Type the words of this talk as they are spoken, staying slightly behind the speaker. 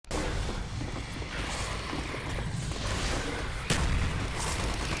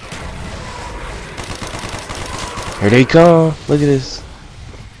Here they come. Look at this.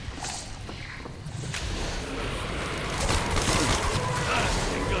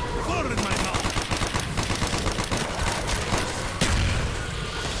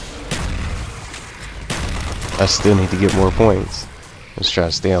 I still need to get more points. Let's try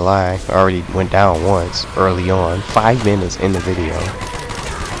to stay alive. I already went down once early on. 5 minutes in the video.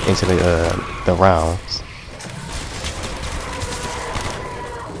 Into the rounds.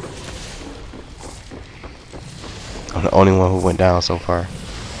 I'm the only one who went down so far.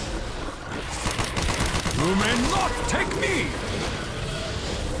 You may not take me.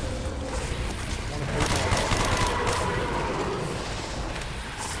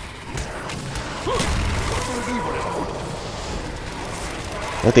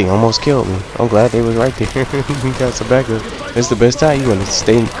 That thing almost killed me. I'm glad they was right there. We got some backup. It's the best time. You want to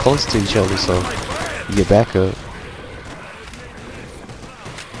stay close to each other so you get backup.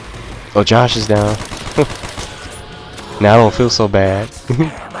 Oh, Josh is down. Now I don't feel so bad.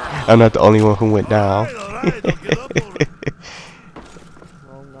 I'm not the only one who went down.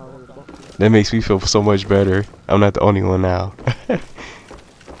 That makes me feel so much better. I'm not the only one now.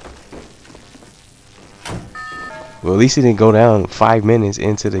 Well, at least he didn't go down 5 minutes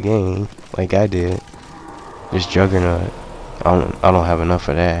into the game like I did. This Juggernaut. I don't have enough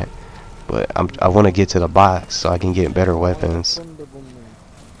of that. But I want to get to the box so I can get better weapons.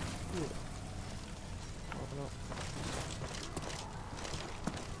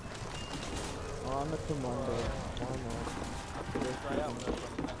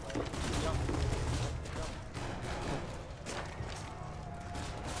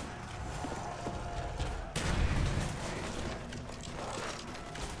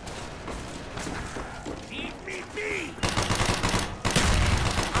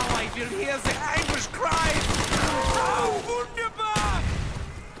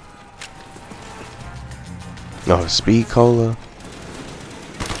 No, Speed Cola.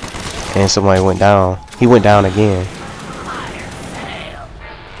 And somebody went down. He went down again.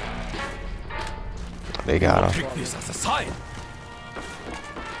 They got him.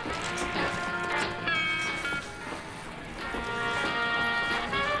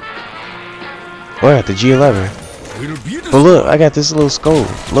 We're at the G11. But look, I got this little scope.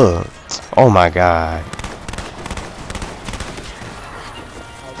 Look. Oh my god.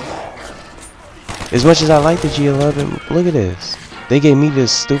 As much as I like the G11, look at this. They gave me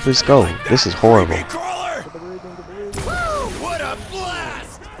this stupid scope. This is horrible.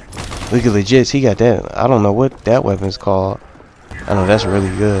 Look at LeGiiTz. He got that. I don't know what that weapon's called. I know that's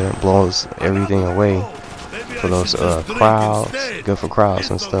really good. Blows everything away for those crowds. Good for crowds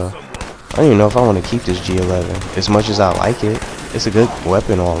and stuff. I don't even know if I want to keep this G11. As much as I like it, it's a good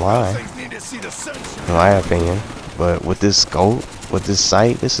weapon online, in my opinion. But with this scope, with this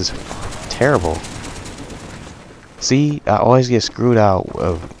sight, this is terrible. See, I always get screwed out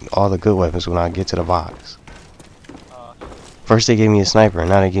of all the good weapons when I get to the box. First they gave me a sniper, and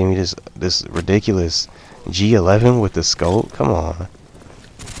now they gave me this ridiculous G11 with the scope. Come on.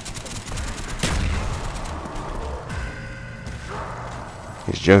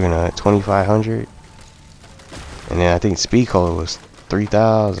 It's Juggernaut 2500, and then I think Speed Cola was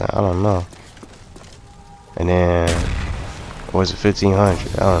 3000. I don't know. And then or was it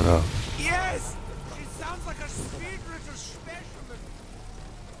 1500? I don't know. Yes, she sounds like a speed specialist.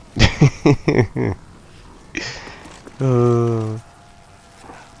 Well,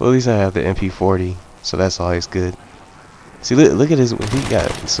 at least I have the MP40, so that's always good. See, look at this. He got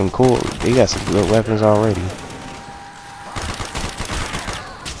some cool. He got some good weapons already.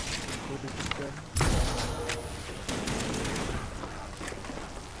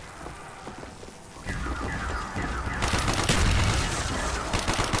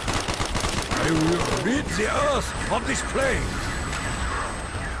 I will rid the earth of this plague.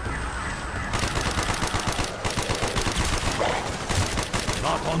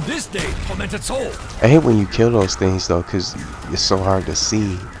 Not on this day, tormented soul. I hate when you kill those things though, cause it's so hard to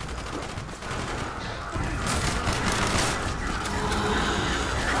see.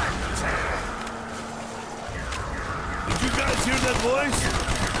 Did you guys hear that voice?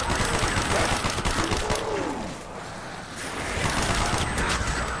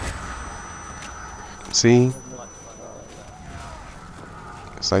 See?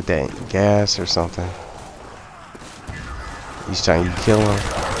 It's like that gas or something. Each time you kill him.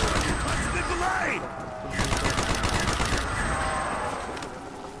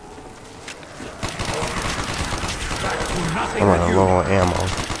 I'm running low on ammo.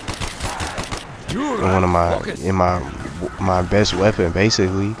 One of my best weapon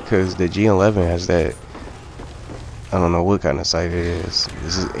basically, because the G11 has that. I don't know what kind of sight it is.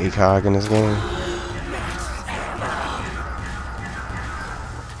 This is ACOG in this game.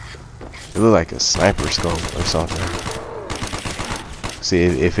 looked like a sniper scope or something. See,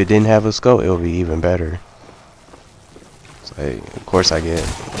 if it didn't have a scope, it would be even better. So, of course, I get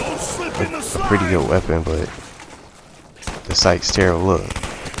a pretty good weapon, but the sight's terrible. Look,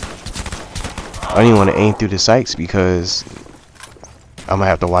 I don't even want to aim through the sights because I'm gonna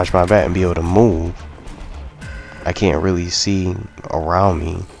have to watch my back and be able to move. I can't really see around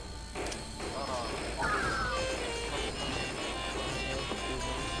me.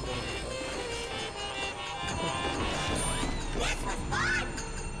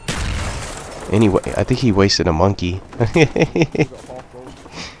 Anyway, I think he wasted a monkey.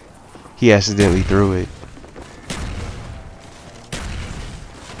 He accidentally threw it.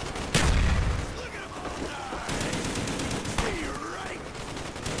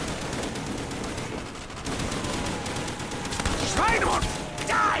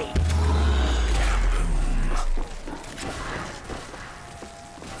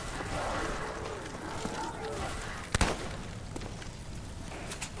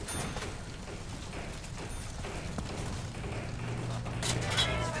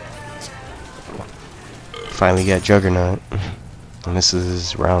 Finally got Juggernaut, and this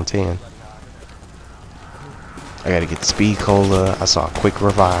is round 10. I gotta get the Speed Cola. I saw a Quick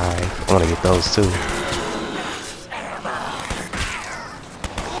Revive. I wanna get those too.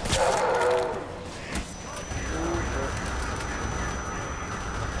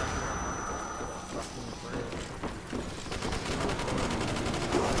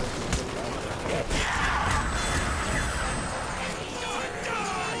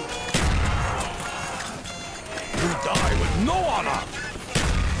 No honor!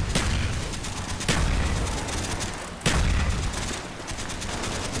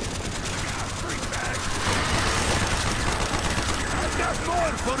 I've got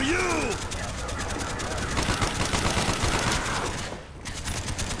more for you!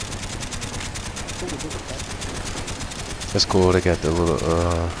 That's cool. They got the little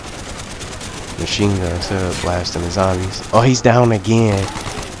machine gun instead of blasting the zombies. Oh, he's down again.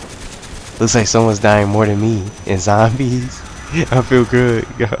 Looks like someone's dying more than me in zombies. I feel good.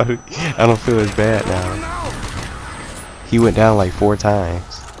 I don't feel as bad now. He went down like 4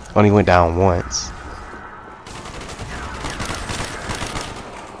 times. Only went down once.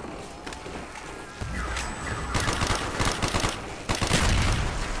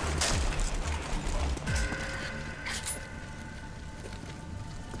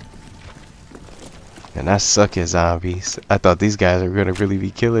 And I suck at zombies. I thought these guys were gonna really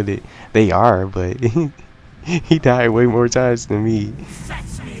be killing it. They are, but he died way more times than me.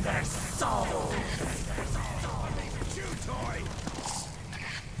 Fetch me their soul!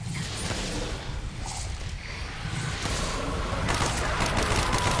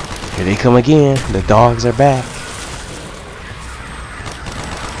 Here they come again. The dogs are back.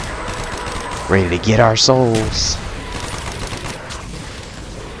 Ready to get our souls.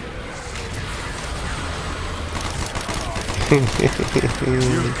 You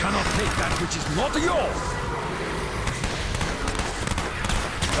cannot take that which is not yours!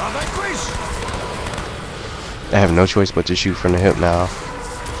 I have no choice but to shoot from the hip now,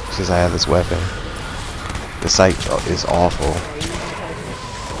 since I have this weapon. The sight is awful.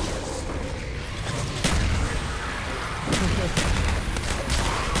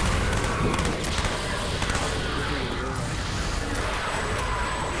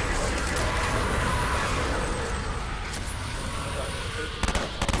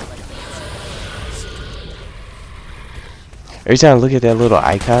 Every time I look at that little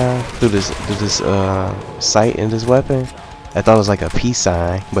icon through this sight in this weapon, I thought it was like a peace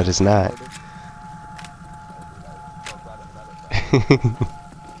sign, but it's not.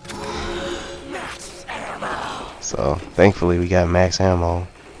 So thankfully we got max ammo.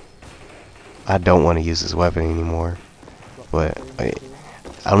 I don't want to use this weapon anymore, but I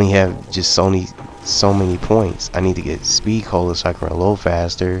only have just so many points. I need to get Speed Cola so I can reload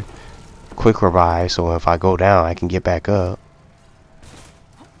faster, Quick Revive so if I go down I can get back up.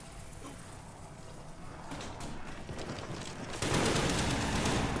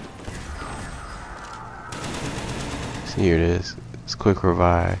 See, here it is. It's Quick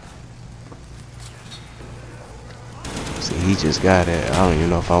Revive. See, he just got it. I don't even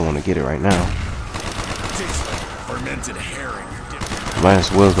know if I want to get it right now. Fermented herring. Might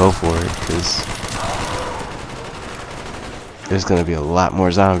as well go for it, because there's gonna be a lot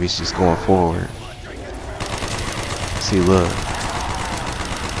more zombies just going forward. See, look.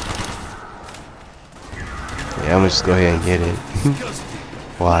 Yeah, I'm gonna just go ahead and get it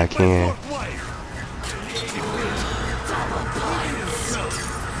while I can.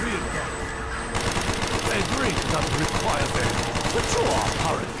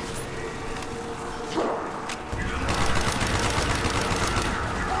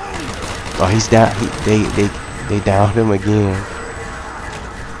 Oh, he's down. They downed him again.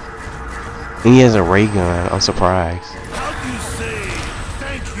 And he has a ray gun. I'm surprised. How do you say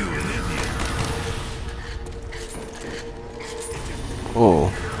thank you in Indian?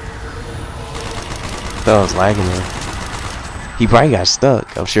 Oh. Thought I was lagging there. He probably got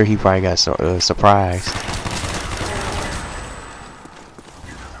stuck. I'm sure he probably got surprised.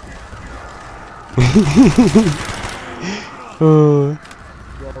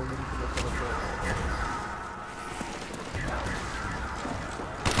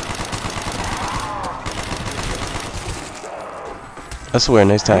 I swear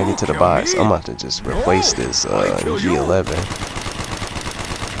next time I get to the box, I'm about to just replace this G11. If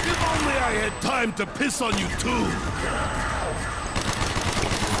only I had time to piss on you too.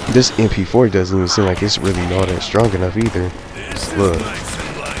 This MP4 doesn't even seem like it's really all that strong enough either. This Look. is nice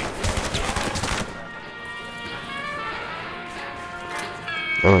and light.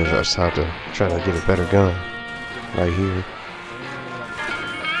 I'm gonna just have to try to get a better gun right here.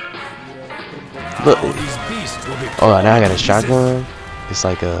 Look. Now these beasts will be Oh, now I got a shotgun. It's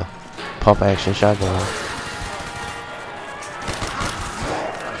like a pump action shotgun.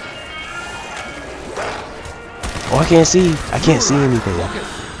 Oh, I can't see. I can't see anything.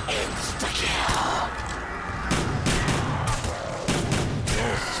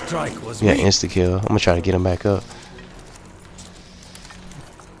 Their strike was Yeah, weak. insta kill. I'm gonna try to get him back up.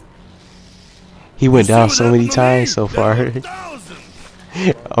 He went down so many times so far.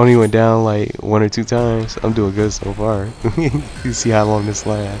 I only went down like 1 or 2 times. I'm doing good so far. You see how long this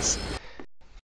lasts.